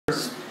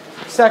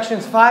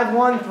sections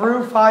 5.1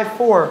 through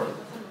 5.4.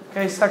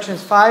 Okay,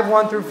 sections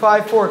 5.1 through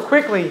 5.4.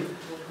 Quickly,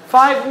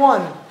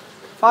 5.1.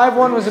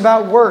 5.1 was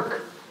about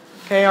work.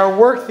 Okay, our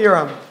work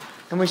theorem.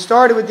 And we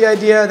started with the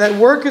idea that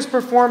work is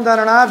performed on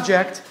an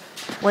object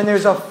when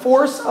there's a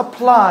force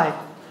applied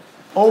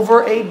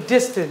over a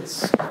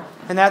distance.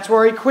 And that's where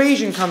our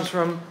equation comes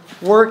from.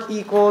 Work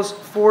equals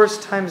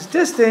force times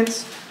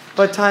distance,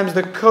 but times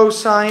the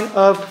cosine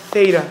of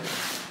theta.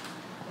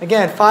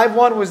 Again,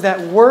 5.1 was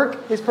that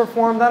work is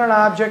performed on an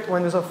object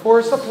when there's a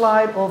force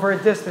applied over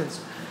a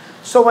distance.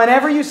 So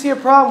whenever you see a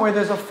problem where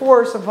there's a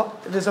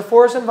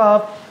force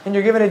involved and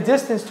you're given a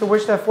distance to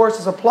which that force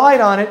is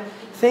applied on it,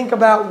 think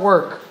about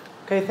work.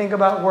 Okay, think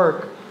about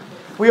work.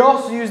 We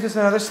also use this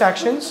in other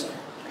sections.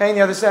 Okay, in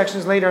the other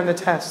sections later in the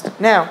test.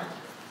 Now,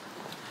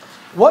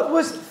 what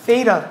was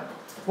theta?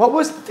 What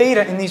was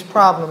theta in these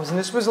problems? And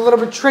this was a little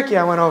bit tricky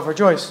I went over.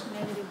 Joyce?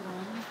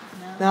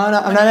 No,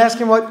 I'm not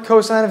asking what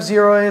cosine of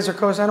 0 is or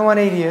cosine of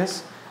 180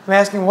 is. I'm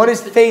asking what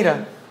is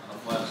theta? A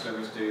flat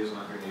surface is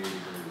 180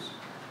 degrees.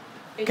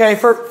 Okay,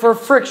 for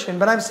friction,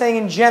 but I'm saying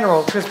in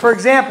general. Because, for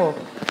example,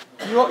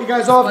 you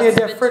guys all have the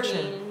idea of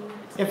friction.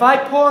 If I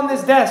pull on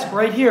this desk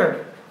right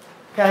here,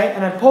 okay,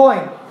 and I'm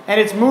pulling, and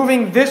it's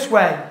moving this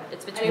way,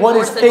 what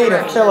is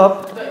theta?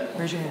 Philip?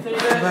 Raise your hand.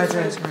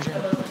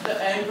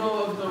 The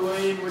angle of the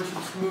way in which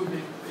it's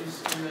moving,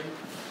 basically.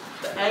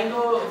 The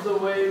angle of the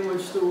way in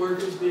which the work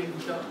is being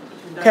done.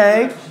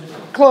 Okay,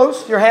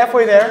 close. You're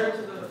halfway there.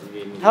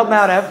 Help me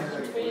out,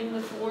 Ev. Between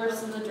the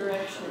force and the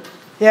direction.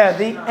 Yeah,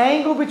 the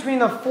angle between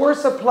the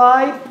force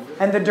applied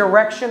and the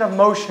direction of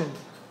motion.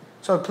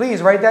 So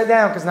please write that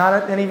down, because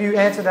not any of you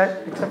answered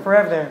that except for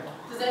Ev there.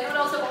 Does anyone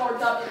else have a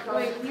worked up?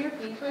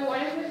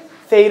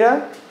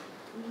 Theta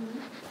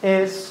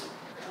is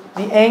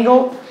the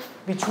angle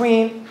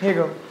between, here you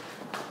go,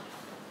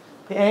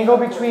 the angle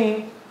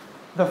between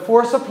the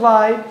force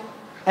applied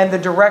and the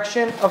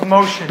direction of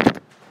motion.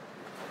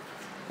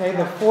 Okay,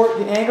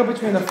 the angle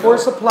between the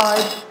force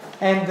applied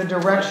and the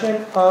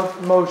direction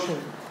of motion.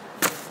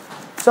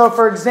 So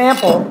for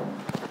example,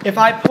 if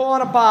I pull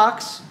on a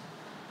box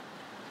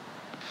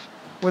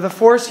with a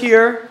force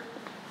here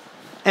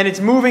and it's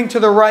moving to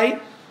the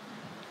right,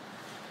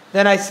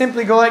 then I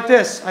simply go like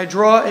this. I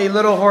draw a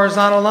little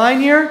horizontal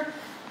line here,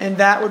 and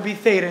that would be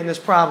theta in this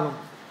problem.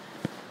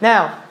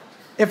 Now,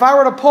 if I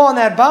were to pull on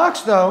that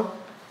box though,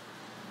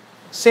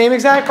 same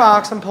exact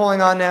box I'm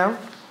pulling on now.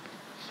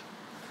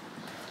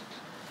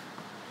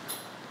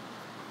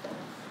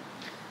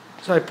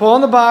 So I pull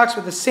on the box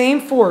with the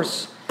same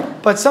force,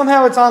 but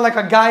somehow it's on like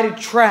a guided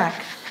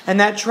track, and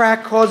that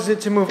track causes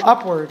it to move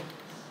upward.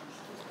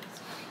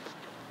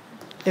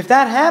 If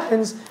that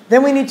happens,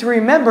 then we need to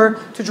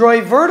remember to draw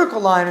a vertical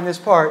line in this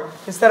part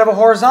instead of a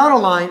horizontal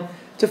line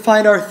to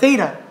find our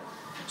theta.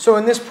 So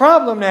in this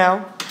problem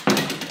now,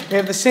 we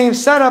have the same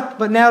setup,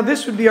 but now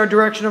this would be our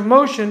direction of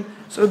motion,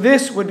 so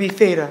this would be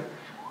theta.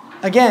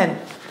 Again,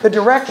 the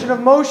direction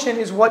of motion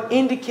is what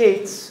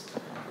indicates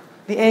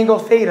the angle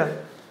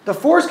theta. The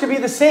force could be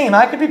the same.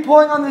 I could be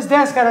pulling on this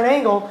desk at an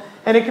angle,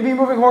 and it could be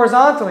moving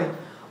horizontally.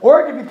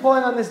 Or I could be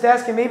pulling on this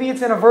desk, and maybe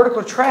it's in a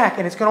vertical track,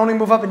 and it's going to only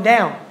move up and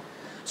down.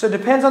 So it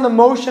depends on the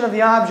motion of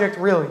the object,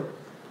 really.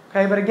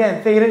 Okay, but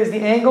again, theta is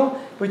the angle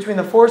between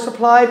the force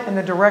applied and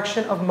the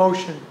direction of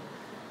motion.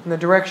 And the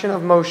direction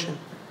of motion.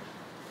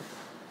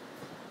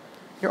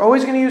 You're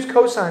always going to use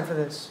cosine for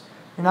this.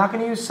 You're not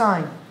going to use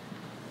sine.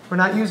 We're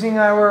not using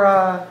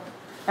our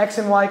x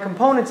and y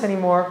components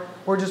anymore.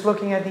 We're just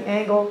looking at the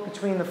angle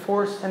between the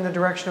force and the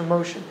direction of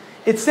motion.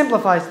 It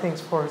simplifies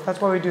things for us. That's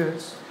why we do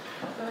this.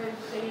 So if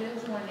theta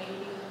is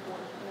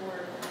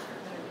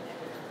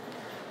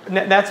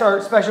 180, That's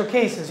our special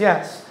cases,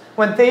 yes.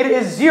 When theta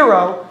is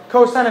 0,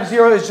 cosine of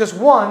 0 is just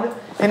 1,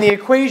 and the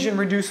equation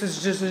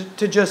reduces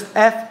to just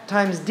f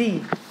times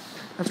d.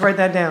 Let's write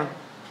that down.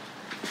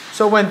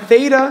 So when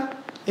theta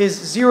is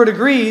 0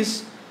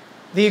 degrees,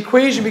 the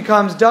equation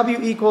becomes w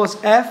equals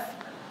f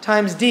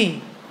times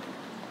d.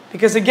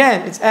 Because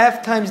again, it's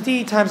f times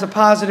d times a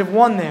positive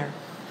 1 there.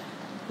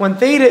 When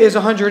theta is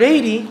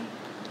 180,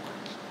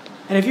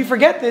 and if you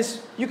forget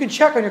this, you can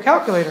check on your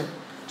calculator.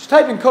 Just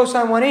type in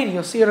cosine 180,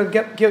 you'll see it'll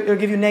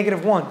give you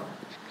negative 1.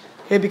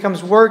 Okay, it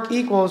becomes work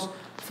equals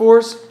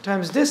force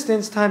times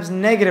distance times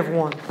negative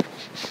 1.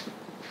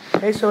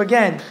 Okay, so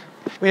again,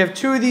 we have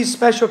two of these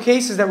special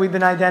cases that we've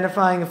been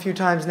identifying a few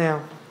times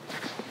now.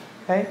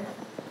 Okay?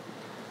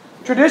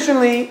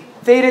 Traditionally,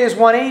 theta is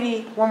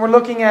 180 when we're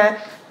looking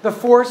at the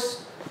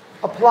force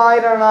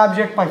applied on an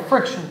object by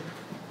friction.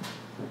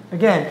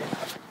 Again,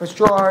 let's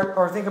draw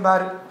or think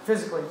about it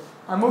physically.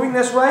 I'm moving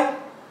this way.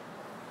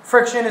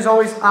 Friction is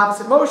always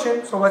opposite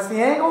motion, so what's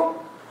the angle?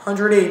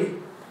 180.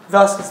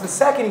 Thus, it's the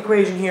second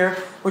equation here,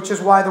 which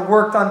is why the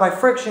work done by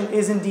friction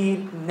is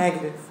indeed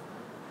negative.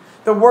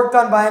 The work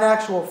done by an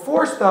actual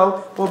force,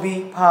 though, will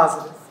be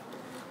positive.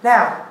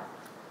 Now,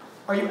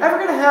 are you ever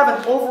going to have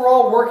an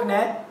overall work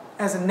net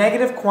as a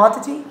negative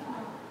quantity?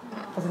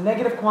 As a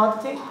negative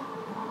quantity?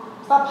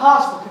 It's not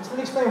possible. Can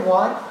somebody explain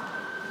why?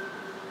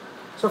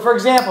 So for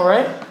example,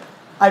 right?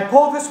 I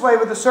pull this way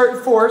with a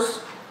certain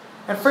force,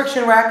 and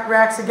friction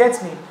reacts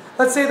against me.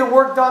 Let's say the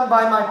work done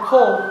by my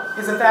pull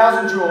is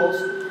 1,000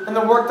 joules, and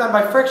the work done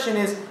by friction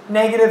is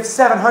negative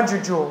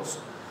 700 joules.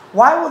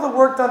 Why will the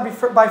work done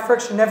by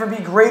friction never be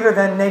greater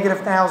than negative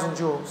 1,000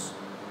 joules?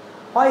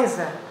 Why is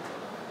that?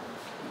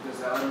 Because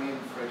that would mean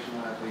friction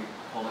would have to be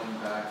pulling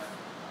back.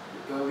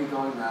 It would be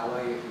going that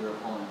way if you were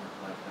pulling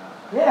like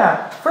that.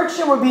 Yeah,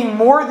 friction would be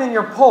more than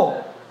your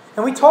pull.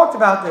 And we talked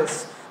about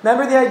this.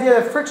 Remember the idea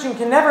that friction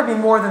can never be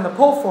more than the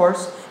pull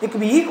force. It can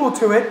be equal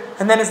to it,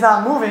 and then it's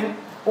not moving,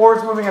 or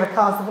it's moving at a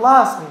constant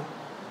velocity.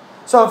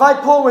 So if I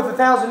pull with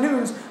 1,000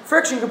 newtons,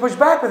 friction can push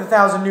back with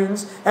 1,000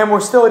 newtons, and we're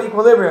still at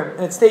equilibrium,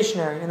 and it's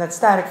stationary, and that's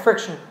static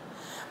friction.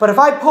 But if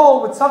I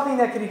pull with something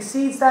that could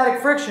exceed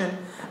static friction,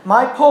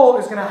 my pull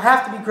is going to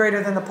have to be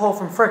greater than the pull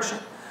from friction.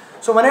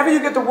 So whenever you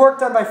get the work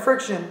done by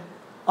friction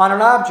on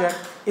an object,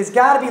 it's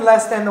got to be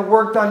less than the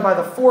work done by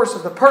the force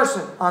of the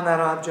person on that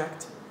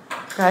object.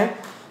 Okay?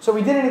 So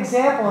we did an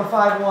example in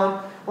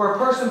 5.1 where a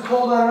person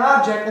pulled on an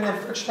object and then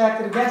friction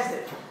acted against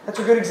it. That's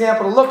a good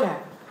example to look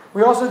at.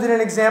 We also did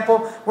an example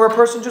where a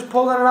person just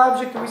pulled on an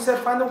object and we said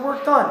find the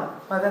work done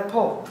by that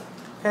pull.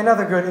 Okay,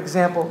 another good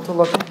example to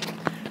look at.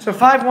 So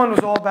 5.1 was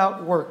all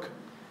about work.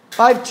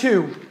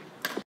 5.2.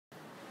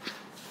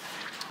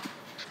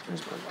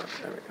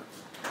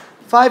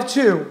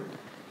 5.2.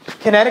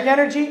 Kinetic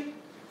energy,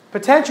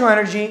 potential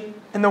energy,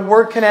 and the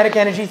work kinetic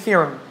energy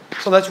theorem.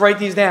 So let's write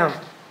these down.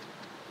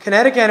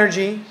 Kinetic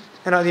energy,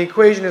 and the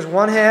equation is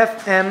 1/2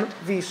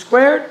 mv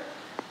squared,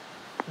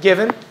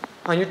 given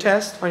on your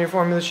test, on your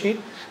formula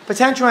sheet.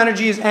 Potential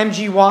energy is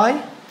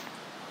mgy.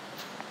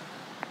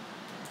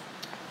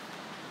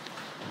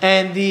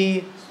 And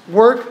the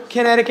work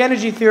kinetic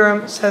energy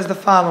theorem says the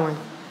following.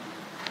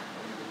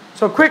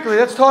 So quickly,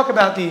 let's talk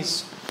about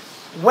these.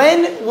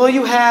 When will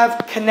you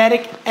have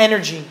kinetic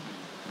energy?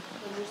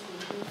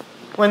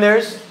 When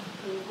there's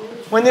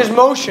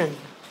motion.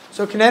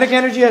 So kinetic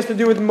energy has to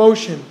do with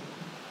motion.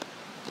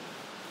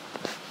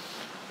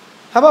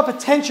 How about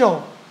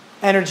potential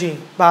energy,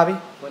 Bobby?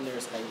 When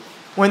there's height.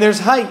 When there's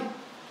height.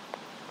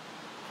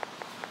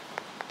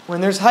 When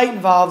there's height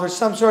involved, there's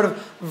some sort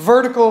of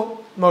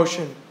vertical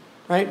motion,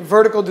 right?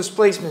 Vertical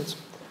displacements.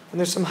 And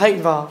there's some height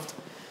involved.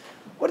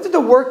 What did the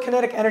work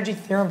kinetic energy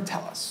theorem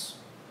tell us?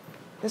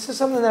 This is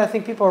something that I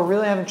think people are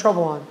really having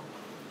trouble on.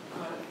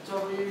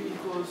 W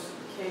equals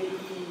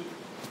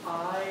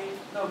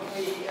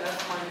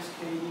KEF minus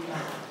KE.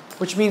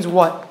 Which means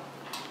what?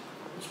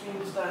 Which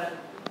means that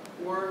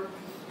work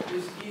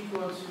is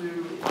equal to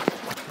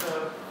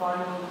the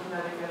final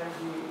kinetic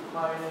energy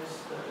minus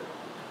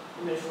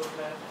the initial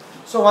kinetic.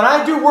 So when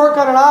I do work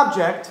on an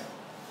object,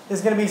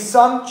 there's going to be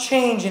some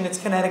change in its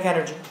kinetic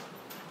energy.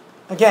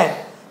 Again,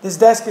 this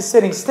desk is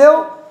sitting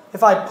still.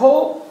 If I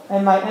pull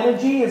and my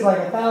energy is like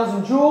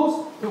 1,000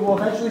 joules, it will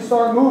eventually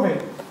start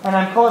moving. And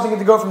I'm causing it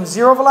to go from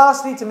 0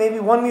 velocity to maybe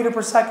 1 meter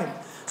per second.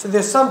 So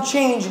there's some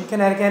change in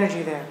kinetic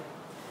energy there.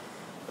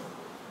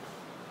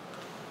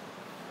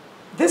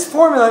 This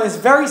formula is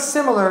very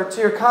similar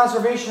to your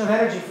conservation of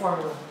energy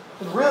formula.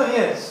 It really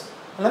is.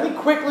 And let me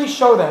quickly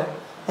show that.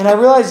 And I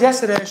realized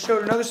yesterday I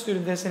showed another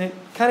student this, and it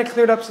kind of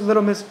cleared up a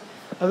little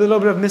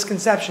bit of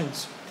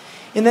misconceptions.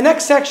 In the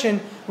next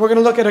section, we're going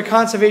to look at a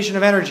conservation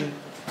of energy.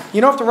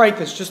 You don't have to write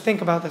this. Just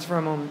think about this for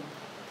a moment.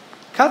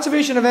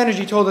 Conservation of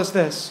energy told us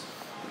this.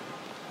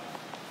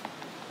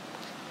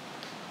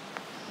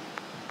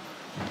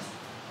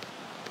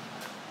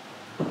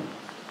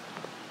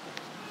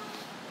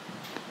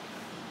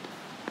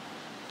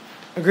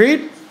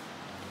 Agreed?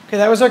 Okay,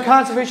 that was our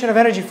conservation of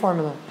energy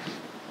formula.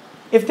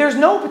 If there's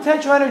no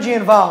potential energy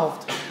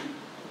involved,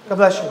 God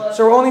bless you.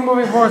 So we're only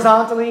moving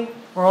horizontally.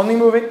 We're only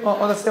moving, well,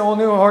 let's say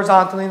only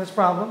horizontally in this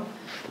problem.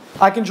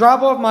 I can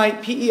drop off my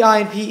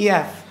PEI and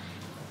PEF.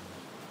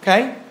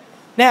 Okay?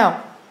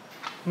 Now,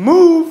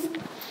 move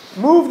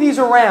these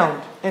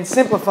around and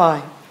simplify.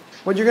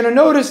 What you're going to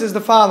notice is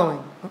the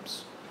following.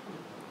 Oops.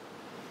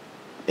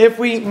 If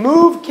we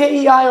move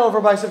KEI over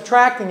by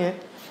subtracting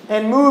it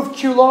and move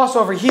Q loss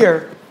over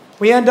here,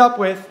 we end up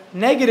with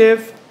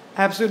negative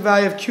absolute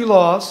value of Q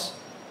loss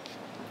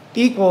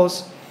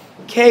equals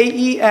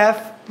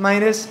KEF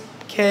minus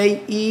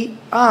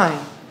KEI.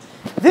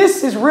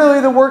 This is really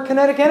the work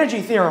kinetic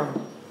energy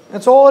theorem.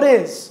 That's all it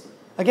is.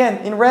 Again,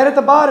 in red at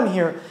the bottom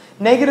here,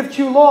 negative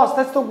Q loss,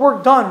 that's the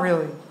work done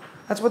really.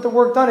 That's what the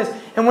work done is.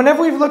 And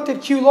whenever we've looked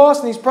at Q loss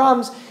in these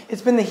problems,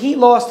 it's been the heat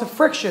loss to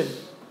friction.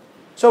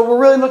 So we're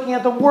really looking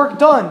at the work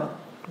done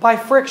by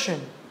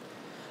friction.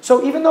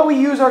 So even though we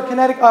use our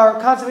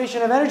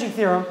conservation of energy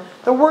theorem,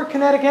 the work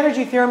kinetic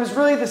energy theorem is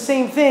really the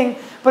same thing,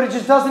 but it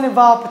just doesn't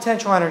involve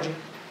potential energy.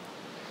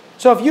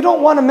 So if you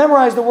don't want to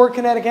memorize the work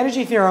kinetic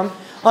energy theorem,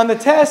 on the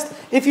test,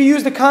 if you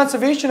use the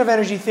conservation of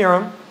energy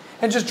theorem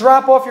and just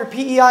drop off your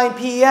PEI and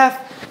PEF,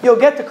 you'll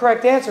get the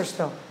correct answer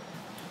still.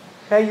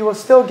 Okay, you will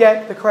still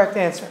get the correct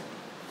answer.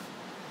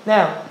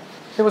 Now,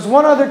 there was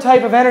one other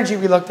type of energy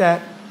we looked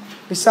at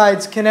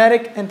besides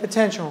kinetic and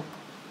potential.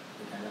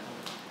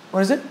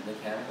 What is it?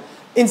 Mechanical.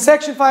 In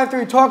section 5.3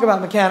 we talk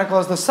about mechanical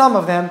as the sum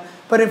of them,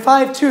 but in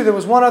 5.2 there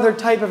was one other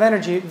type of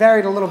energy. It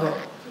varied a little bit.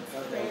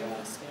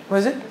 What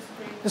is it?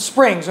 The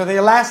springs, or the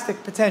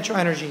elastic potential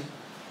energy.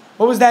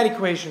 What was that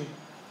equation?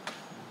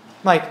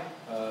 Mike?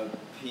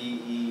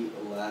 PE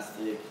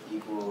elastic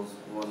equals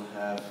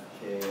 1/2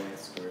 kx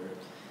squared.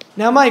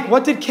 Now, Mike,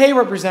 what did K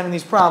represent in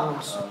these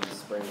problems? The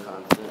spring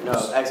constant. No,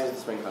 x was the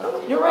spring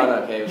constant. You're right.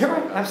 Oh, no, K was You're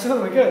spring right. constant.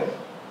 Absolutely good.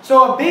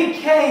 So a big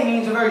K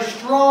means a very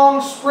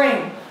strong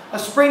spring. A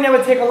spring that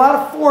would take a lot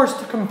of force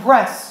to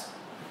compress.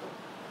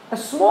 A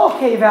small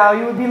K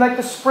value would be like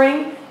the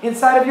spring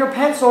inside of your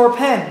pencil or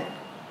pen.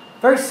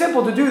 Very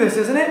simple to do this,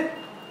 isn't it?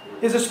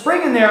 There's a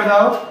spring in there,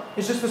 though.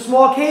 It's just a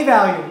small K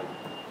value.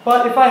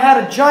 But if I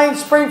had a giant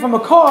spring from a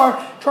car,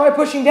 try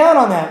pushing down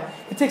on that.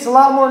 It takes a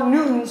lot more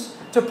newtons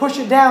to push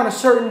it down a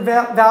certain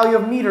value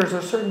of meters or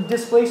a certain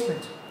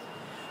displacement.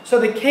 So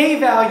the K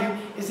value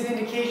is an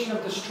indication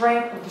of the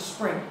strength of the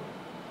spring.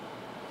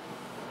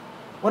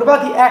 What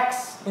about the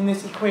X in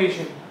this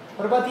equation?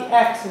 What about the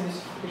X in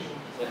this equation?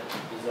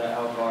 Is that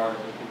how far it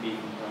can be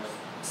compressed?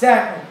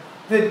 Exactly.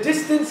 The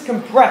distance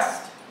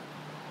compressed.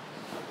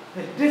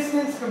 The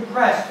distance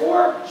compressed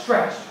or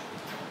stretched.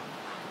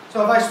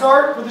 So if I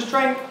start with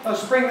a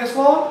spring this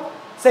long,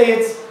 say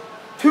it's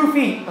 2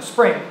 feet, a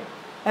spring,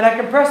 and I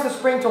compress the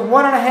spring to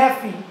 1.5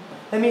 feet,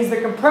 that means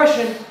the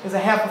compression is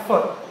 1/2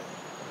 foot.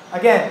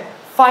 Again,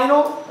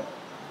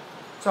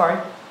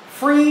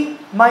 free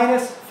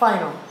minus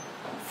final.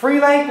 Free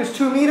length is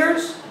 2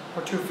 meters,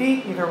 or 2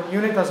 feet, either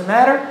unit doesn't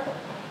matter.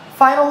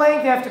 Final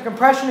length after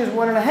compression is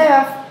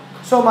 1.5,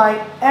 so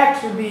my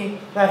X would be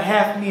that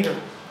 1/2 meter.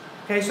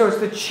 Okay, so it's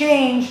the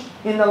change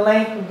in the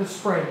length of the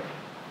spring.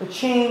 The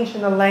change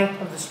in the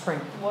length of the spring.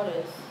 What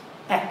is?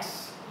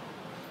 X.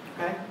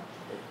 Okay?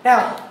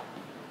 Now,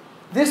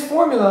 this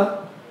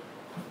formula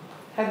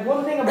had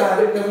one thing about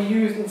it that we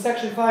used in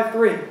section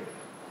 5.3.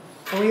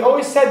 And we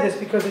always said this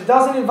because it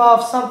doesn't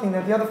involve something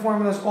that the other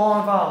formulas all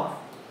involve.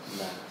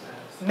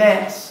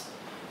 Mass.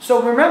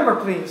 So remember,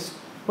 please,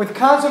 with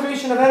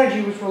conservation of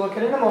energy, which we'll look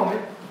at in a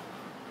moment,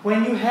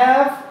 when you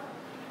have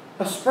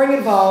a spring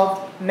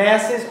involved,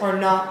 masses are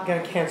not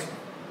going to cancel.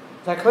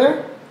 Is that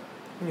clear?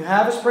 When you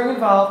have a spring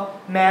involved,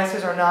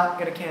 masses are not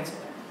going to cancel.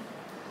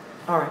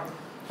 All right.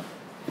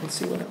 Let's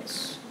see what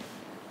else.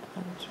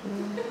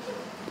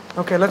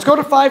 Okay, let's go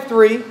to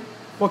 5.3.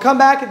 We'll come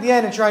back at the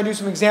end and try and do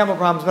some example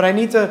problems, but I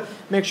need to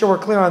make sure we're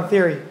clear on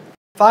theory.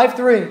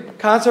 5.3,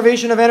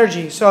 conservation of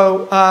energy.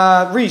 So,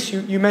 Reese,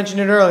 you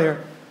mentioned it earlier.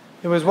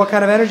 It was what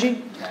kind of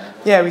energy?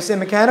 Yeah, we said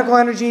mechanical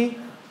energy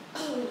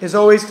is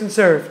always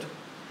conserved.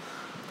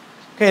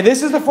 Okay,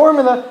 this is the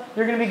formula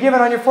you're going to be given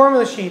on your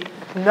formula sheet.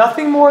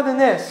 Nothing more than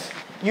this.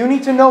 You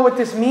need to know what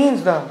this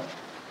means, though.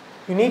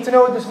 You need to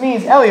know what this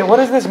means. Elliot, what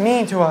does this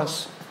mean to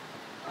us?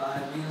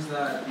 It means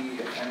that the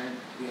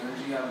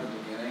energy you have at the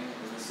beginning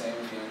is the same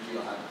as the energy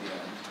you'll have at the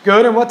end.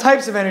 Good, and what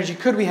types of energy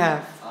could we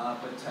have?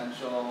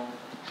 Potential,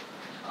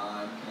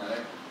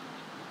 kinetic,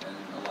 and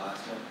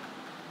elastic.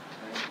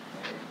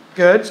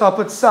 Good, so I'll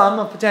put some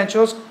of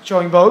potentials,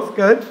 showing both.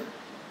 Good.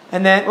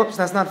 And then, oops,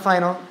 that's not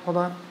final. Hold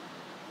on.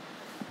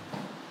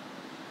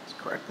 Let's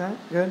correct that.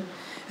 Good.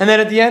 And then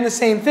at the end, the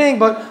same thing,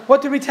 but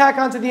what did we tack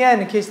onto the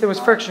end in case there was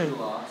friction?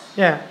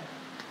 Yeah.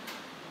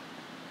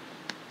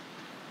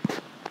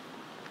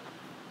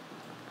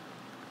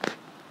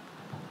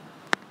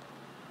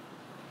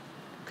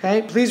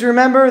 Okay, please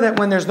remember that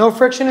when there's no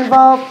friction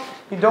involved,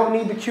 you don't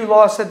need the Q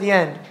loss at the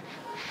end.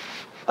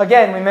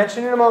 Again, we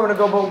mentioned it a moment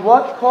ago, but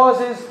what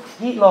causes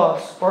heat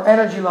loss or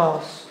energy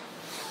loss?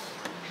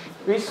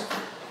 Reese?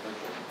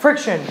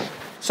 Friction.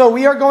 So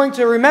we are going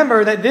to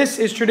remember that this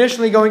is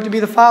traditionally going to be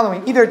the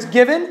following. Either it's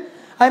given,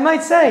 I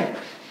might say,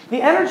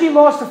 the energy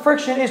loss to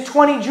friction is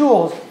 20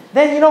 joules.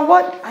 Then you know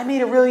what? I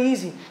made it really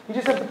easy. You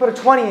just have to put a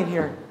 20 in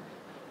here.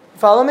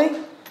 Follow me?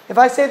 If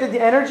I say that the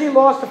energy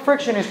loss to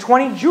friction is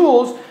 20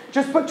 joules,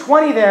 just put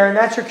 20 there and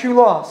that's your Q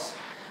loss.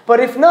 But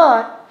if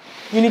not,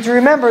 you need to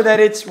remember that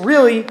it's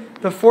really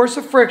the force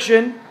of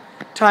friction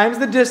times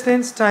the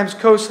distance times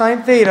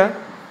cosine theta.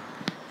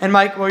 And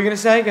Mike, what were you going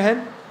to say? Go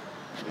ahead.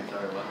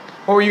 Sorry, what?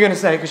 What were you going to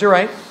say? Because you're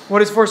right.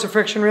 What is force of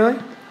friction really?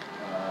 FG.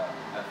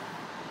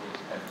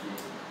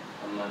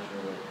 I'm not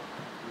sure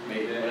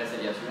what I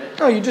said yesterday.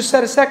 No, you just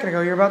said a second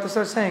ago. You're about to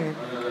start saying it.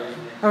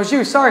 That was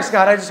you. Sorry,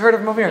 Scott. I just heard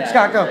of him over here. Yeah,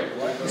 Scott, go.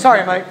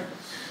 Sorry, Mike.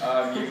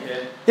 You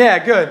kid. Yeah,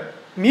 good.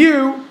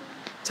 Mu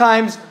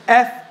times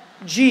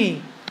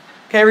Fg.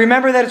 Okay,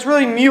 remember that it's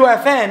really mu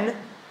Fn.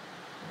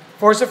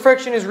 Force of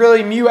friction is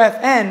really mu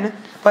Fn,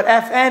 but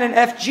Fn and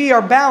Fg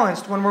are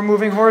balanced when we're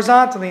moving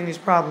horizontally in these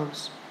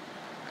problems.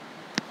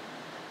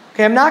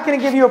 Okay, I'm not going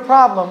to give you a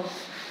problem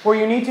where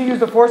you need to use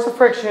the force of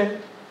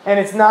friction and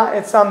it's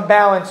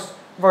unbalanced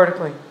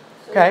vertically.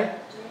 Okay?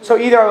 So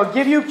either I will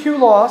give you Q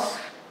loss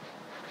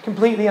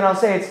completely and I'll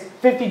say it's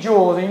 50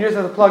 joules and you just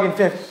have to plug in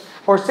 50.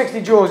 Or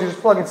 60 joules, you just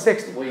plug in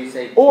 60. Well, you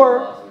say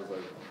Or,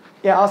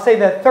 yeah, I'll say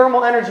the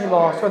thermal energy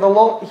loss or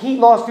the heat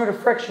loss due to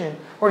friction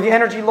or the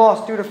energy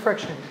loss due to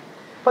friction.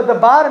 But the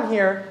bottom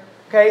here,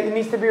 okay, it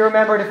needs to be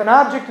remembered if an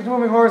object is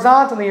moving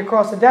horizontally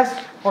across a desk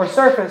or a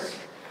surface,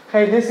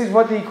 okay, this is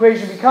what the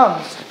equation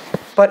becomes.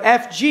 But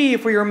Fg,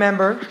 if we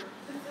remember,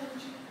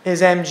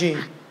 is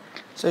mg.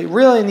 So it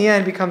really, in the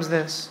end, becomes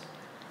this.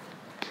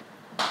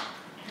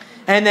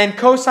 And then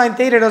cosine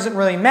theta doesn't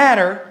really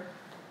matter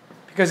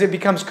because it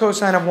becomes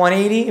cosine of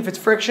 180 if it's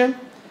friction.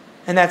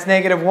 And that's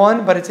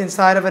 -1, but it's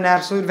inside of an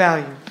absolute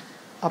value.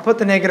 I'll put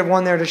the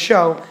 -1 there to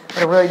show,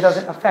 but it really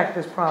doesn't affect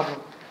this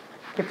problem.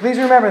 Okay, please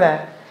remember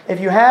that.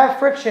 If you have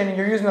friction and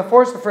you're using the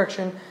force of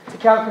friction to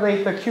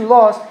calculate the Q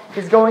loss,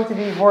 it's going to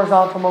be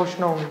horizontal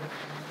motion only.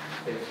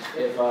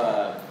 If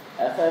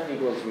FF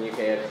equals mu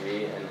k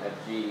FG and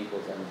FG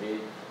equals mg,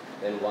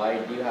 then why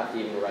do you have to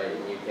even write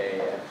mu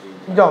k FG?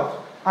 You don't.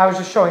 I was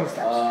just showing the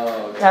steps.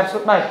 Oh, okay.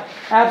 Absolute, Mike.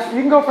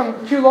 You can go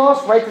from Q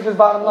loss right to this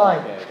bottom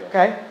line.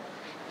 Okay?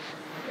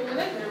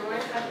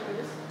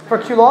 For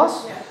Q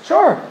loss? Yeah.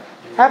 Sure.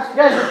 Guys,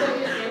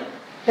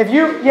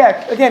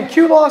 again,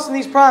 Q loss in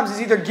these problems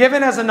is either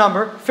given as a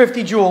number,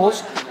 50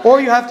 joules,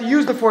 or you have to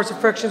use the force of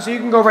friction, so you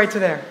can go right to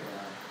there.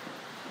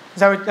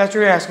 That's what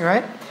you're asking,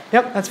 right?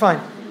 Yep, that's fine.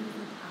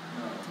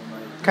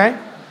 Okay?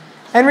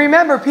 And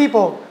remember,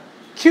 people,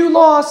 Q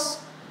loss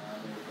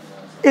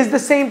is the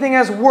same thing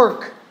as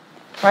work,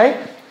 right?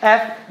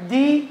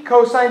 FD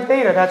cosine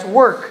theta, that's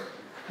work.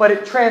 But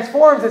it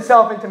transforms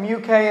itself into mu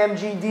k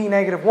mg d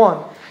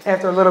 -1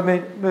 after a little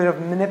bit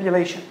of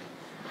manipulation.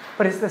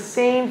 But it's the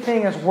same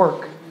thing as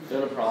work. So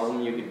in a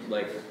problem, you could,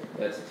 like,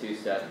 that's a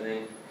two-step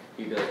thing.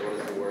 You'd be like, what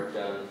is the work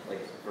done?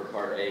 Like, for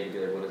part A, you'd be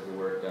like, what is the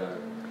work done?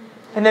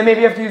 And then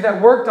maybe you have to use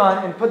that work done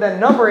and put that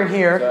number in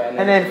here, So,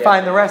 and then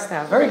find the rest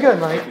out. Very good,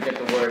 Mike. If you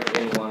get the work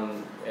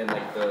in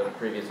like the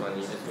previous one,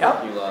 you just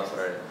Yep. you lost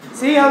already.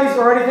 See how he's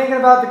already thinking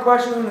about the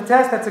questions in the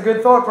test? That's a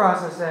good thought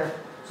process there.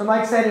 So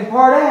Mike said in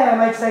part A, I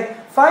might say,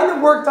 find the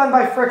work done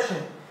by friction,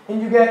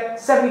 and you get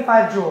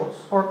 75 joules,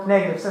 or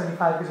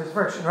 -75 because it's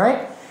friction,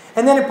 right?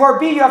 And then in part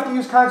B, you have to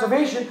use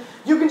conservation.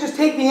 You can just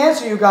take the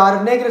answer you got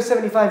of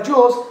 -75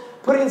 joules,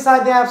 put it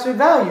inside the absolute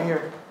value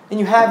here, and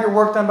you have your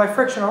work done by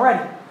friction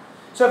already.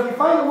 So if you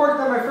find the work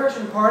done by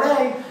friction in part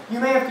A, you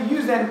may have to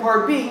use that in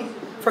part B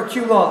for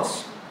Q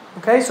loss.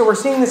 Okay, so we're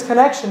seeing this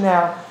connection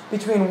now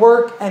between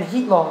work and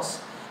heat loss.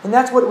 And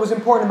that's what was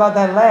important about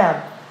that lab.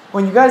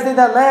 When you guys did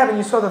that lab and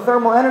you saw the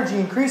thermal energy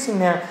increasing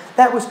there,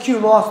 that was Q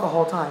loss the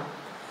whole time.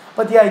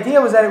 But the idea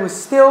was that it was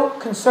still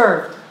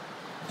conserved.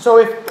 So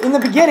if in the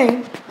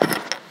beginning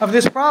of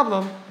this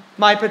problem,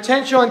 my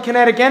potential and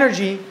kinetic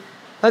energy,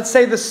 let's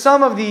say the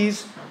sum of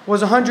these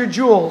was 100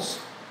 joules,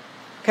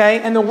 okay,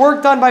 and the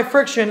work done by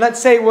friction, let's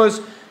say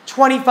was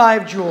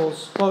 25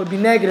 joules. Well, it would be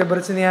negative, but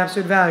it's in the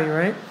absolute value,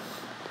 right?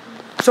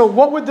 So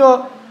what would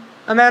the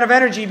amount of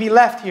energy be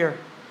left here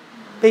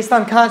based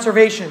on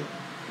conservation?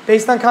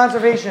 Based on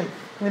conservation,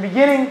 in the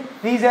beginning,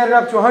 these added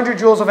up to 100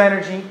 joules of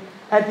energy.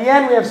 At the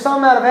end, we have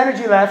some amount of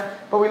energy left,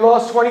 but we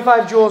lost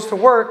 25 joules to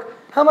work.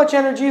 How much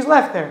energy is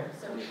left there?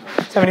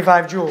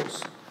 75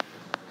 joules.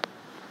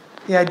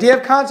 The idea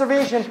of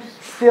conservation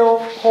still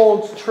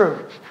holds true.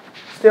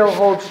 Still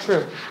holds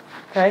true.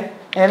 Okay?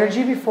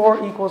 Energy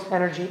before equals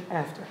energy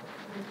after.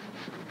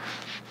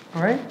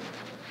 All right?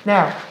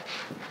 Now,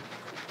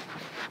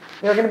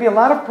 there are going to be a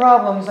lot of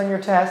problems on your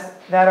test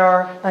that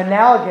are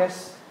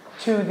analogous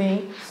to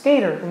the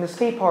skater in the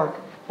skate park,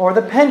 or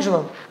the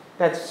pendulum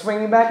that's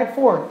swinging back and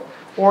forth,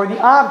 or the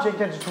object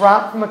that's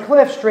dropped from a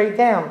cliff straight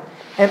down.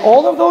 And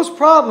all of those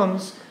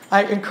problems,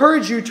 I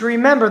encourage you to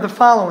remember the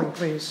following,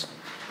 please.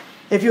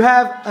 If you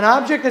have an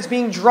object that's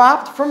being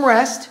dropped from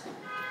rest,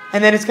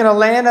 and then it's going to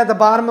land at the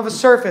bottom of a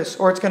surface,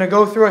 or it's going to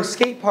go through a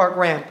skate park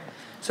ramp.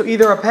 So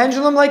either a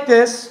pendulum like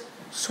this,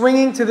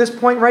 swinging to this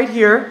point right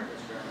here,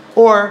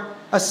 or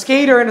a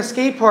skater in a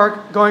skate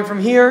park going from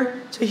here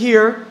to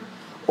here,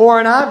 or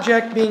an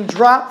object being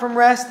dropped from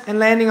rest and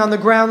landing on the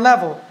ground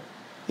level.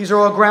 These are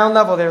all ground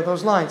level there,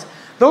 those lines.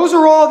 Those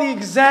are all the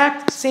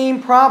exact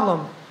same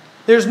problem.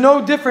 There's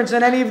no difference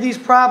in any of these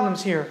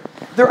problems here.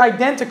 They're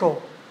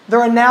identical.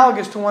 They're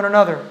analogous to one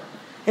another.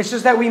 It's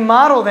just that we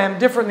model them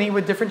differently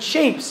with different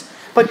shapes.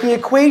 But the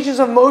equations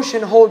of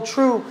motion hold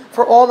true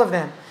for all of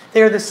them.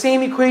 They are the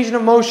same equation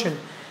of motion.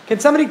 Can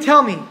somebody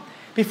tell me,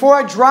 before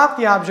I drop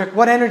the object,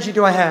 what energy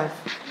do I have?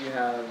 You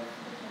have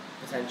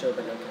potential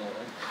but no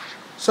kinetic.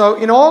 So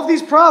in all of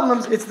these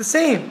problems, it's the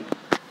same.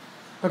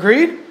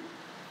 Agreed?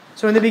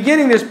 So in the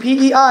beginning, there's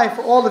PEI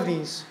for all of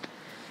these.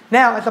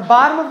 Now, at the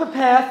bottom of the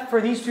path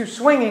for these two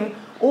swinging,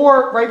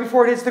 or right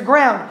before it hits the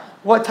ground,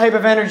 what type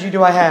of energy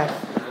do I have?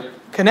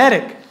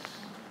 Kinetic.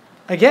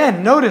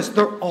 Again, notice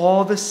they're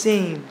all the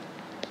same.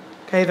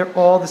 Okay, they're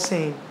all the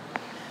same.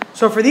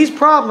 So for these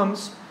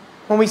problems,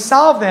 when we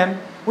solve them,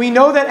 we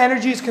know that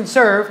energy is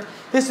conserved.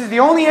 This is the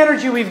only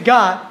energy we've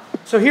got.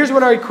 So here's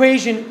what our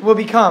equation will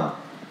become.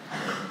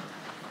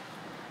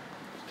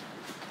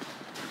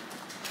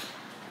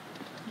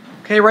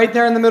 Okay, right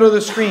there in the middle of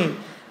the screen.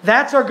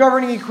 That's our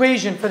governing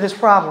equation for this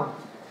problem.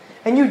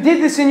 And you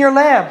did this in your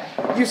lab.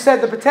 You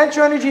said the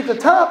potential energy at the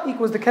top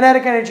equals the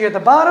kinetic energy at the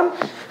bottom.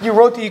 You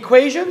wrote the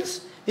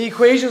equations. The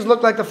equations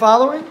look like the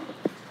following.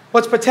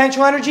 What's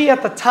potential energy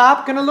at the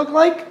top going to look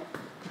like?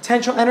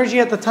 Potential energy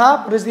at the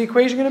top, what is the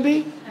equation going to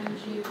be?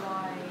 mg by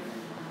I.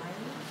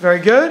 Very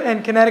good.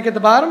 And kinetic at the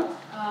bottom? 1/2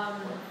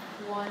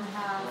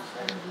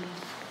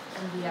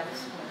 mvx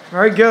squared.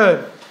 Very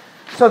good.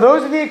 So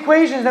those are the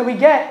equations that we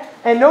get.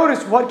 And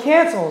notice what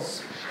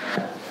cancels?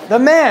 The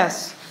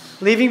mass.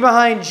 Leaving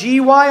behind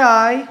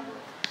GYI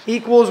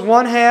equals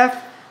 1/2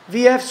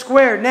 VF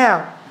squared.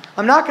 Now,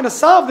 I'm not going to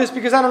solve this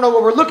because I don't know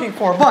what we're looking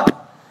for. But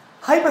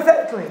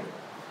hypothetically,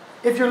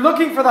 if you're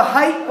looking for the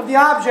height of the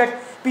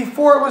object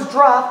before it was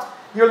dropped,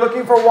 you're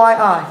looking for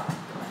YI.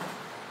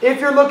 If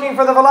you're looking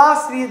for the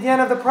velocity at the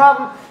end of the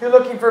problem, you're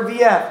looking for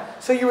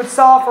VF. So you would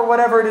solve for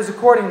whatever it is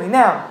accordingly.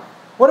 Now,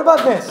 what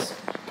about this?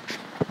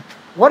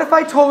 What if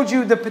I told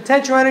you the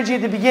potential energy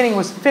at the beginning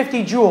was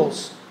 50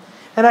 joules?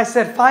 And I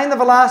said, find the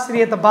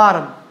velocity at the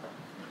bottom.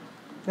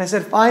 And I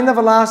said, find the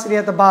velocity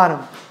at the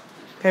bottom.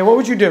 Okay, what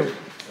would you do?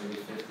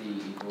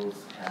 50 equals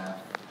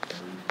half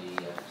VF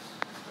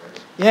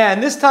squared. Yeah,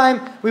 and this time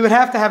we would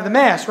have to have the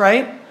mass,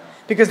 right?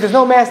 Because there's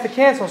no mass to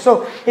cancel.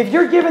 So if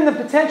you're given the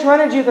potential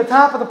energy at the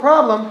top of the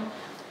problem,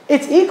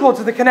 it's equal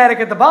to the kinetic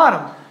at the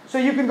bottom. So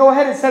you can go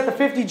ahead and set the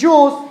 50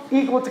 joules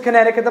equal to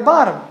kinetic at the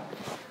bottom.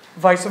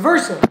 Vice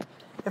versa.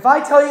 If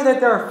I tell you that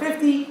there are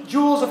 50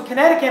 joules of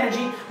kinetic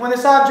energy when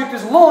this object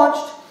is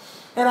launched,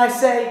 and I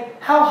say,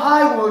 how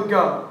high will it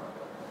go?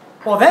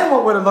 Well, then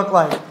what would it look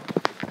like?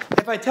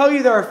 If I tell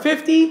you there are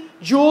 50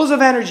 joules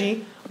of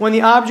energy when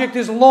the object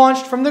is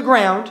launched from the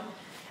ground,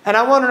 and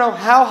I want to know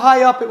how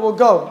high up it will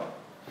go.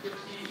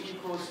 50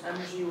 equals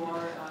mgy.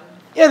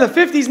 Yeah, the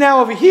 50 is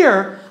now over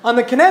here on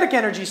the kinetic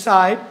energy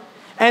side,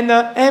 and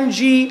the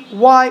mgy,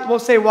 we'll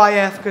say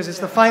yf because it's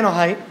the final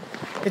height,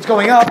 it's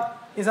going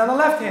up, is on the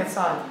left-hand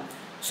side.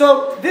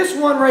 So this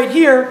one right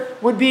here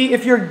would be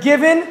if you're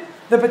given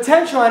the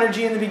potential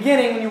energy in the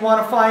beginning and you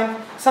want to find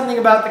something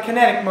about the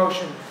kinetic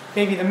motion,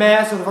 maybe the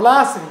mass or the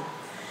velocity.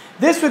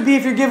 This would be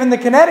if you're given the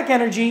kinetic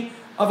energy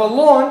of a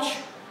launch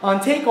on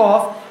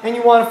takeoff and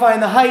you want to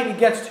find the height it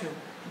gets to.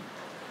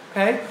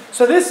 Okay?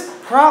 So this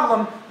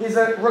problem is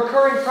a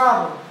recurring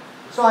problem.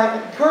 So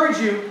I encourage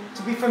you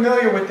to be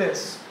familiar with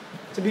this.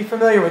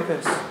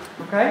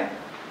 Okay?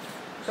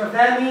 So if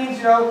that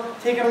means,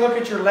 taking a look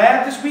at your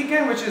lab this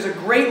weekend, which is a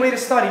great way to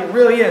study, it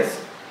really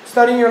is.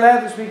 Studying your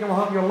lab this weekend will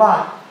help you a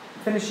lot.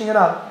 Finishing it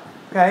up.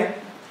 Okay?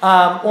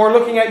 Or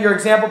looking at your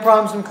example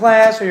problems in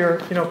class or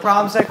your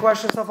problem set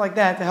questions, stuff like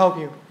that to help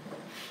you.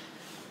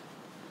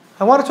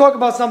 I want to talk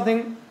about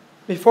something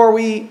before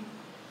we...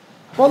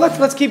 Well,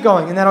 let's keep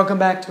going and then I'll come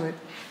back to it.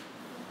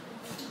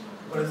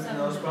 What is in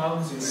those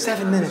problems?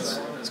 7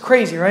 minutes. It's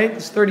crazy, right?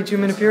 This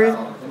 32-minute period.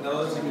 In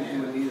those,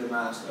 you would need the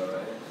mass, though,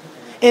 right?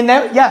 In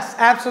that, yes,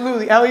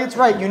 absolutely. Elliot's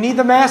right. You need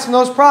the mass in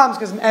those problems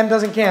because M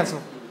doesn't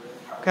cancel.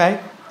 Okay?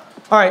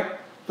 All right.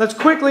 Let's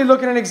quickly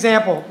look at an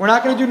example. We're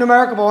not going to do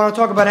numerical, but I want to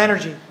talk about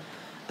energy.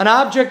 An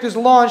object is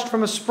launched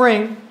from a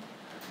spring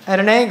at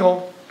an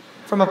angle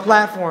from a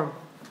platform.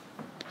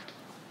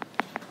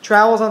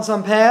 Travels on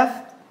some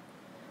path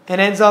and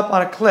ends up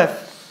on a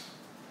cliff.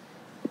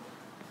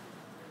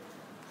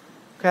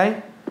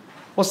 Okay?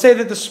 We'll say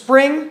that the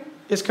spring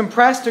is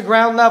compressed to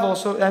ground level,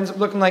 so it ends up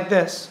looking like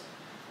this.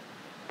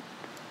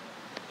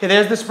 Okay,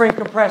 there's the spring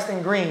compressed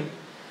in green.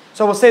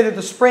 So we'll say that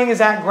the spring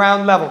is at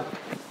ground level.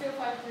 Still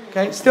 5-3.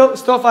 Okay,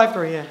 still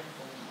 5-3, yeah.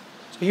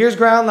 So here's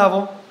ground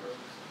level.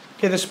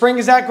 Okay, the spring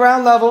is at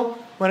ground level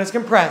when it's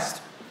compressed.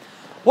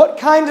 What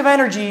kinds of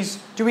energies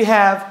do we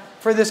have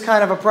for this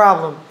kind of a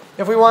problem?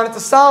 If we wanted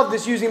to solve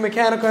this using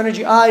mechanical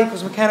energy I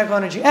equals mechanical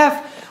energy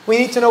F, we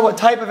need to know what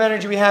type of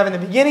energy we have in the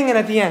beginning and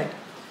at the end.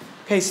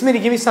 Okay,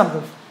 Smitty, give me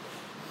something.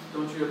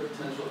 Don't you have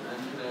potential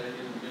and kinetic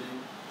in the beginning?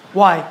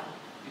 Why?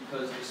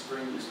 Because the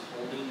spring is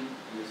holding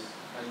this,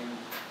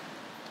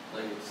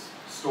 like it's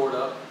stored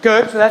up,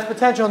 Good, so that's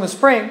potential in the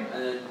spring.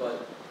 and then,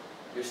 but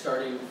you're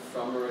starting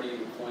from already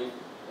a point,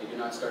 like you're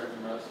not starting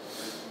from rest.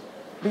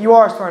 But you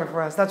are starting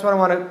for us. That's what I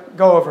want to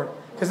go over.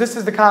 Because this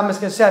is the common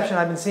misconception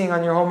I've been seeing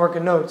on your homework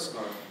and notes.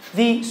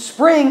 The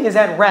spring is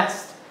at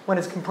rest when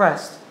it's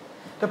compressed.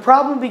 The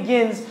problem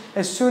begins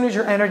as soon as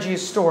your energy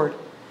is stored.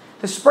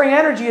 The spring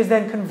energy is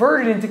then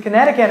converted into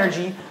kinetic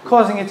energy,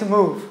 causing it to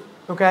move.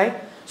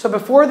 Okay? So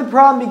before the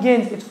problem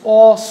begins, it's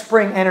all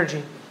spring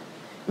energy.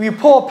 You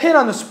pull a pin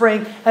on the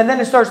spring, and then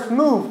it starts to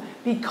move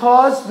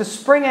because the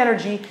spring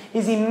energy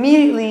is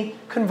immediately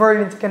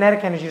converted into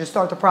kinetic energy to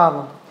start the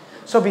problem.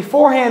 So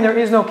beforehand, there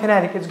is no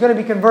kinetic. It's going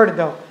to be converted,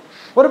 though.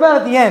 What about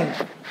at the end?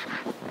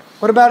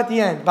 What about at the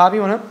end? Bobby,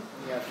 you want to?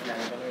 You have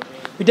kinetic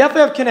energy. We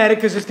definitely have kinetic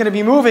because it's going to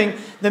be moving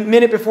the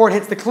minute before it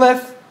hits the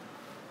cliff.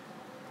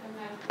 And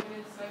then when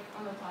it's like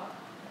on the top,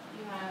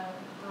 you have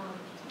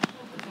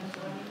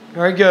potential energy.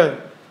 Very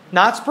good.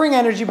 Not spring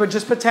energy, but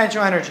just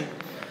potential energy.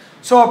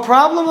 So a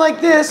problem like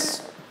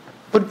this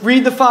would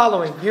read the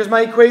following. Here's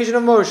my equation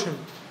of motion.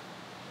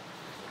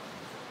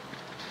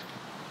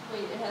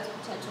 Wait, it has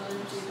potential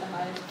energy at the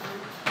highest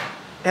point.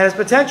 It has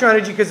potential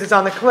energy because it's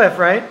on the cliff,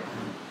 right?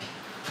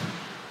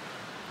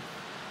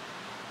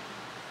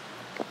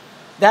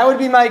 That would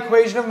be my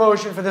equation of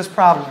motion for this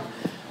problem.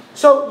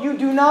 So you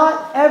do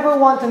not ever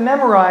want to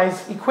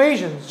memorize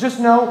equations. Just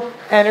know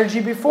energy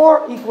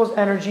before equals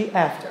energy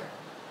after.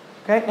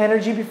 Okay?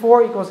 Energy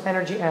before equals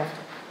energy after.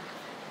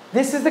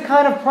 This is the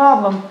kind of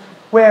problem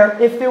where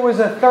if there was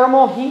a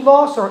thermal heat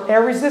loss or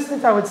air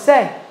resistance, I would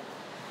say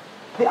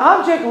the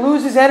object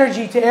loses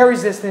energy to air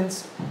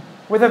resistance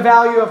with a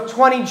value of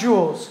 20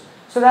 joules.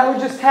 So that would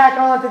just tack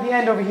on to the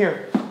end over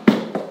here.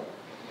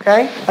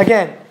 Okay?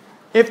 Again,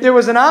 if there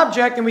was an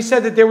object and we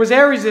said that there was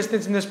air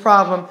resistance in this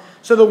problem,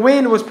 so the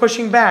wind was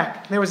pushing back,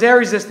 and there was air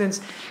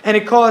resistance, and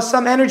it caused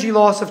some energy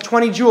loss of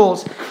 20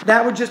 joules,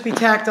 that would just be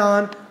tacked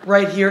on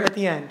right here at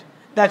the end.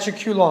 That's your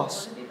Q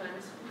loss.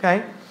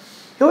 Okay?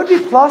 It would be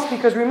plus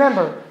because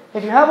remember,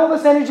 if you have all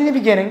this energy in the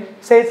beginning,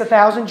 say it's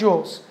 1,000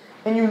 joules,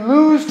 and you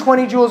lose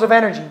 20 joules of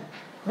energy,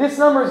 this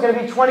number is going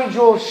to be 20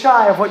 joules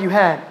shy of what you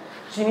had.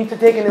 So you need to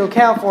take into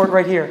account for it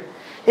right here.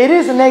 It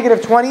is a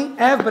negative 20,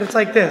 Ev, but it's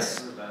like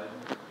this.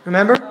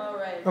 Remember?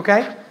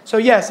 Okay? So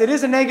yes, it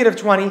is a negative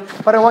 20,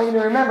 but I want you to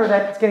remember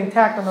that it's getting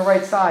tacked on the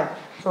right side.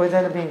 So it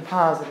ends up being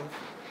positive.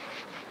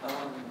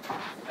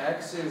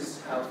 X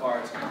is how far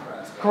it's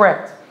compressed.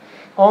 Correct.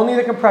 Only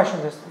the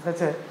compression distance.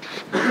 That's it.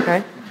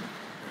 Okay?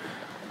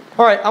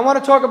 All right, I want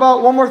to talk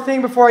about one more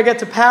thing before I get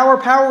to power.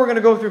 Power we're going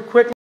to go through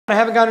quickly. I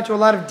haven't gotten into a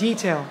lot of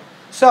detail.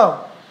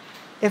 So,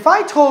 if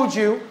I told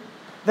you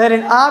that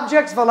an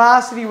object's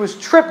velocity was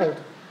tripled,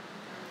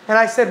 and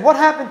I said, what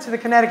happened to the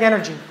kinetic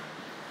energy?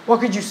 What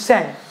could you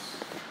say?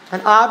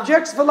 An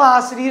object's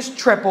velocity is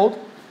tripled.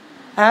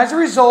 As a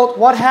result,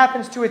 what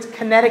happens to its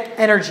kinetic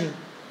energy?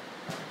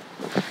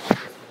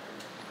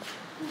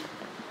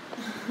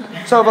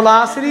 So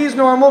velocity is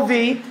normal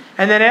v,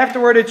 and then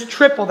afterward it's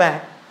triple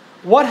that.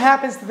 What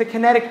happens to the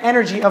kinetic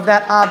energy of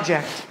that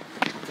object?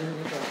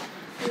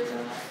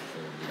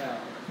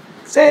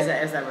 Say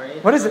it. Is that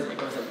right? What is it? It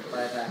goes up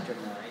by a factor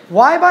of 9.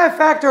 Why by a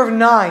factor of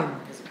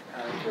 9?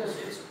 Because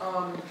it's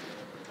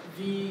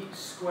v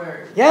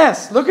squared.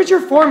 Yes, look at your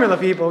formula,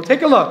 people.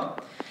 Take a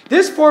look.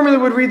 This formula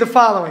would read the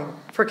following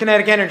for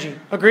kinetic energy.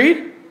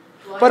 Agreed?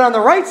 But on the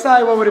right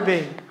side, what would it be?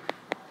 It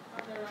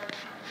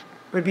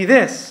would be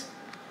this.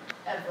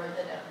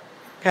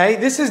 Okay,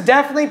 this is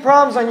definitely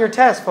problems on your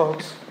test,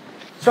 folks.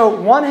 So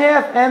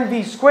 1/2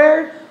 mv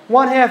squared,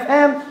 1/2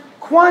 m,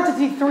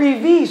 quantity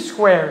 3v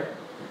squared.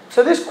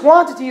 So this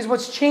quantity is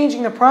what's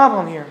changing the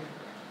problem here.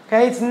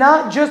 Okay, it's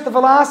not just the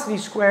velocity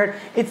squared,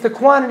 it's the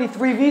quantity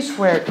 3v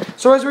squared.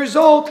 So as a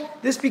result,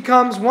 this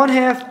becomes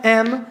 1/2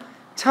 m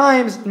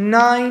times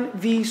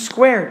 9v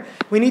squared.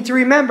 We need to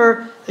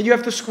remember that you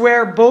have to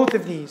square both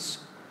of these.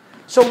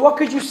 So what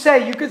could you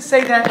say? You could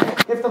say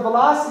that if the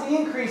velocity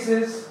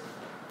increases,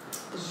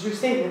 this is your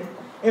statement,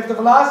 if the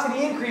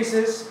velocity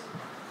increases,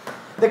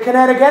 the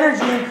kinetic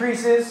energy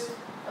increases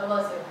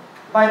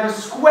by the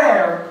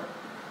square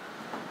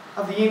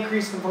of the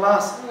increase in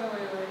velocity.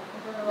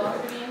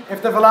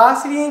 If the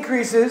velocity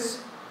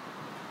increases,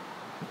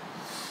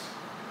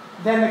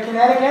 then the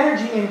kinetic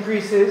energy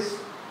increases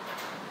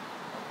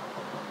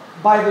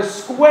by the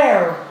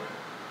square.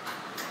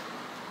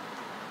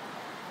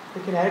 The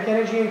kinetic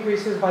energy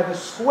increases by the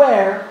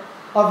square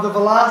of the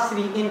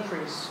velocity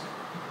increase.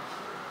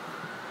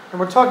 And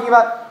we're talking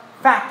about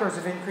factors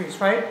of increase,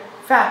 right?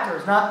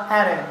 Factors, not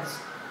addends.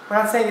 We're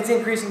not saying it's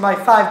increasing by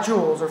 5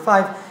 joules or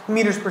 5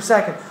 meters per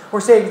second. We're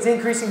saying it's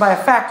increasing by a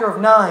factor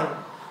of 9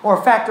 or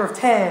a factor of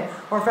 10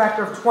 or a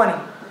factor of 20.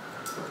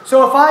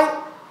 So if I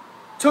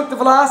took the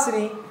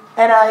velocity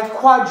and I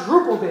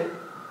quadrupled it,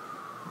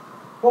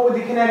 what would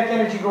the kinetic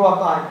energy go up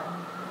by?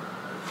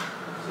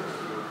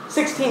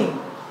 16.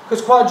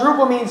 Because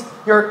quadruple means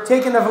you're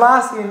taking the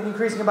velocity and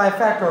increasing it by a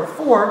factor of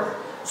 4.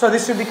 So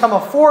this would become a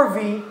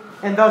 4v,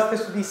 and thus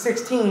this would be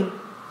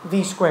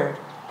 16v squared.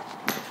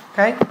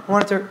 Okay? I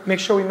wanted to make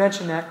sure we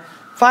mention that.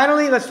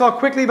 Finally, let's talk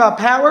quickly about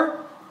power.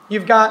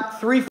 You've got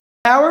 3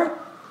 power.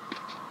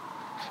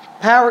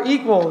 Power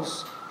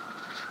equals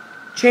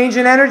change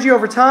in energy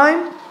over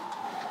time.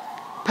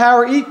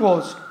 Power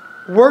equals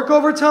work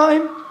over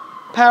time.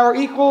 Power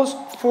equals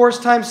force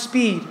times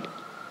speed.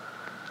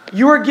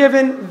 You are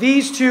given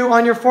these two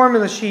on your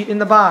formula sheet in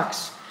the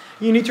box.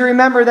 You need to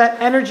remember that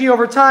energy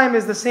over time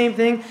is the same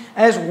thing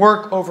as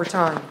work over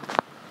time.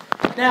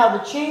 Now,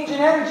 the change in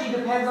energy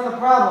depends on the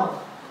problem.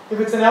 If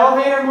it's an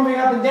elevator moving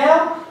up and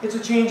down, it's a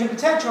change in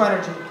potential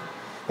energy.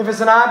 If it's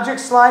an object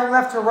sliding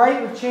left to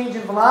right with change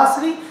in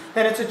velocity,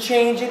 then it's a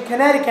change in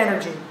kinetic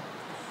energy.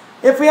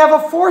 If we have a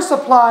force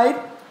applied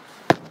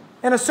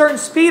and a certain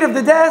speed of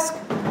the desk,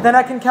 then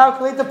I can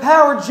calculate the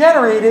power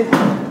generated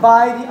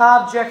by the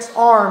object's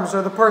arms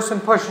or the person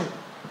pushing.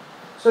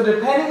 So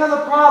depending on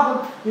the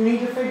problem, you need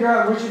to figure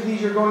out which of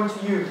these you're going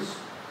to use.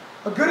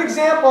 A good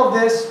example of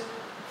this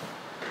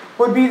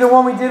would be the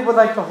one we did with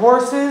like the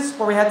horses,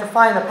 where we had to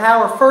find the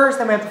power first,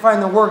 then we had to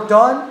find the work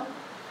done.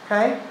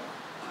 Okay?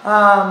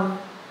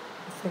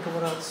 Think of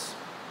what else.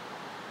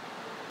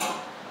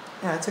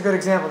 Yeah, it's a good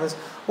example of this.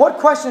 What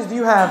questions do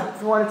you have?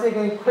 If you want to take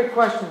any quick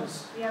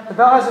questions. The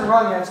bell hasn't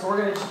rung yet, so we're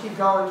going to just keep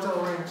going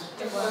until it rings.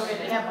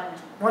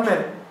 1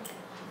 minute.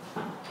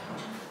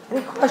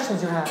 Any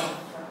questions you have?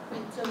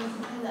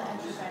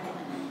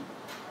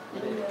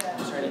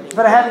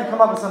 But I haven't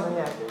come up with something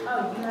yet.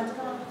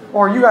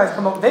 Or you guys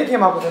come up. They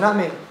came up with it, not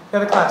me. The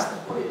other class did.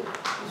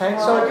 Okay,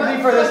 so it could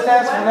be for this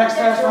test, for the next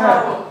test,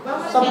 whatever.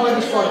 Some point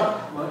this quarter.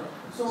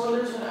 So when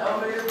there's an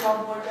elevator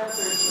problem like that,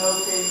 there's no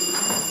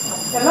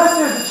KU. Unless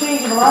there's a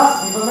change in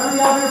velocity. But remember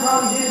the elevator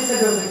problem did, it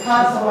said there was a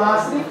constant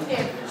velocity.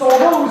 So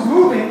although it was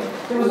moving,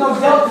 there was no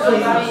delta So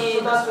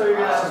change. that's what you're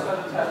gonna ask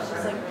on the test,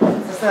 right?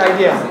 That's the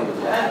idea.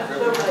 And